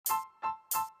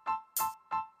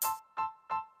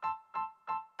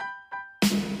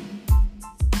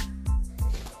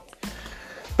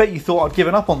Bet you thought I'd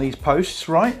given up on these posts,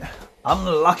 right?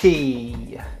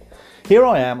 Unlucky. Here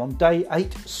I am on day 8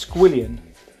 squillion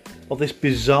of this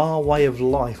bizarre way of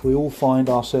life we all find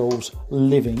ourselves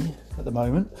living at the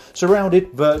moment,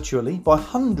 surrounded virtually by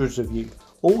hundreds of you,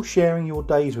 all sharing your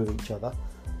days with each other.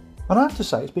 And I have to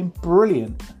say, it's been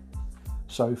brilliant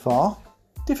so far.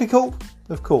 Difficult,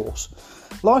 of course.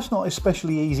 Life's not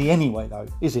especially easy anyway, though,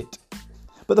 is it?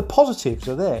 But the positives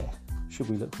are there. Should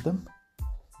we look for them?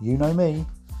 You know me.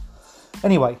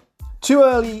 Anyway, too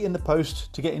early in the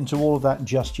post to get into all of that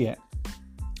just yet.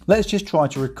 Let's just try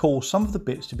to recall some of the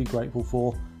bits to be grateful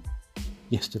for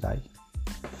yesterday.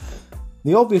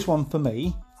 The obvious one for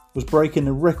me was breaking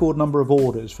the record number of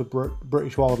orders for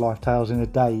British Wildlife Tales in a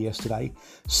day yesterday.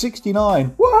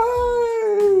 69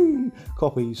 woo!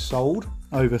 Copies sold,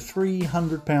 over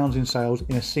 £300 in sales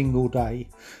in a single day.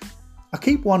 I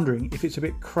keep wondering if it's a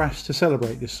bit crass to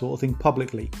celebrate this sort of thing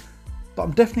publicly, but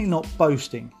I'm definitely not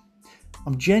boasting.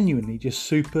 I'm genuinely just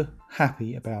super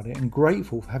happy about it and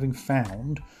grateful for having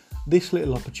found this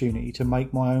little opportunity to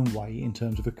make my own way in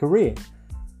terms of a career.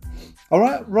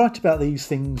 I write about these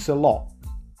things a lot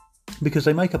because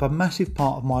they make up a massive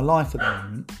part of my life at the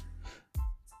moment.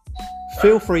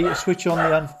 Feel free to switch on the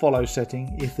unfollow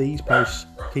setting if these posts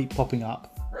keep popping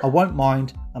up. I won't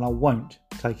mind and I won't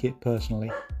take it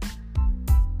personally.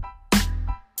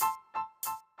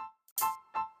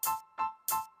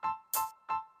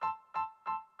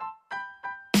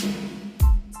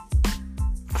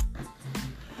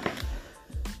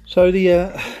 So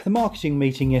the marketing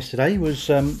meeting yesterday was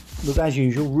as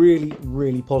usual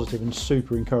really positive and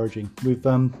super encouraging. We've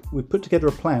put together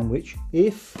a plan which,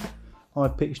 if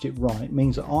I've pitched it right,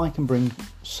 means that I can bring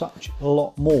such a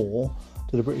lot more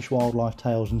to the British Wildlife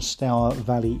Tales and Stour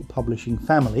Valley publishing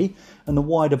family and the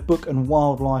wider book and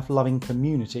wildlife loving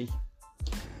community.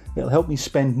 It'll help me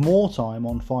spend more time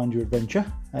on Find Your Adventure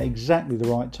at exactly the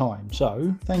right time.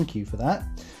 So thank you for that,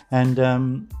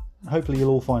 and hopefully you'll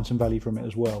all find some value from it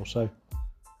as well. So,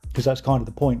 because that's kind of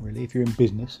the point, really. If you're in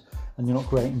business and you're not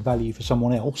creating value for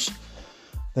someone else,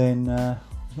 then there's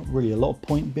not really a lot of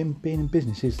point in being in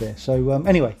business, is there? So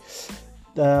anyway,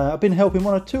 I've been helping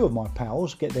one or two of my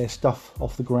pals get their stuff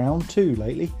off the ground too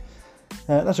lately.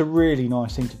 That's a really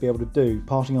nice thing to be able to do.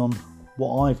 Passing on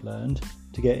what I've learned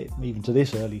to get it even to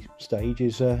this early stage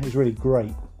is really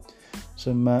great.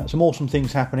 Some awesome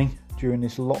things happening during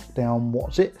this lockdown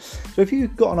what's it. So if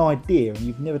you've got an idea and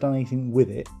you've never done anything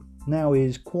with it, now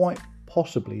is quite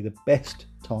possibly the best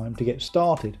time to get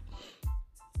started.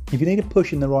 If you need a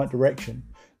push in the right direction,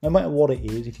 no matter what it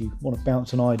is, if you want to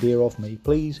bounce an idea off me,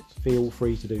 please feel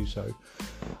free to do so.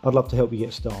 I'd love to help you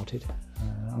get started.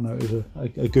 I know it was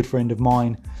a good friend of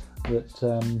mine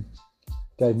that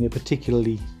gave me a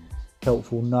particularly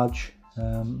helpful nudge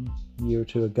a year or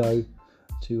two ago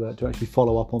to actually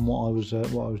follow up on what I was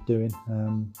doing.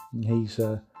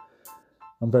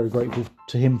 I'm very grateful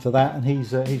to him for that, and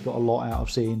he's got a lot out of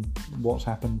seeing what's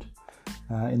happened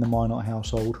in the Minot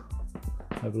household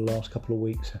over the last couple of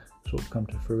weeks, sort of come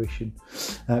to fruition.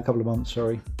 A couple of months,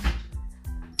 sorry.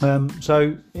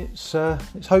 So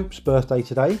it's Hope's birthday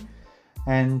today,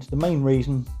 and the main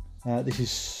reason this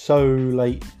is so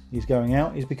late is going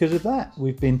out is because of that.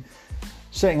 We've been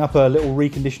setting up a little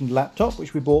reconditioned laptop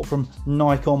which we bought from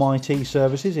Nikon IT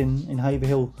Services in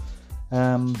Haverhill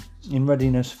in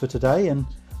readiness for today, and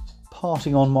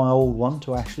passing on my old one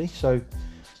to Ashley. So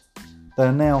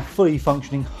they're now fully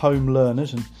functioning home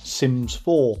learners and Sims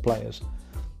 4 players.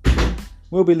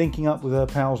 We'll be linking up with her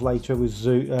pals later with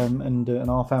Zoom and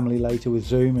our family later with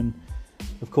Zoom, and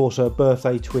of course her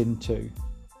birthday twin too.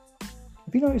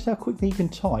 Have you noticed how quickly you can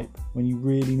type when you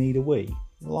really need a wee?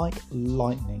 Like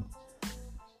lightning.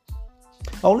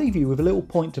 I'll leave you with a little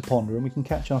point to ponder and we can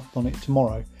catch up on it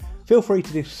tomorrow. Feel free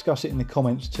to discuss it in the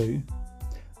comments too.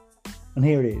 And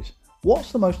here it is.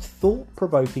 What's the most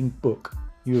thought-provoking book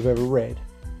you have ever read?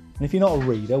 And if you're not a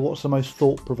reader, what's the most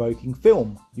thought-provoking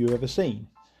film you've ever seen?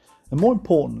 And more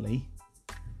importantly,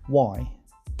 why?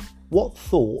 What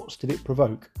thoughts did it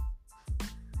provoke?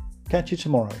 Catch you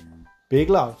tomorrow. Big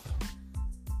love.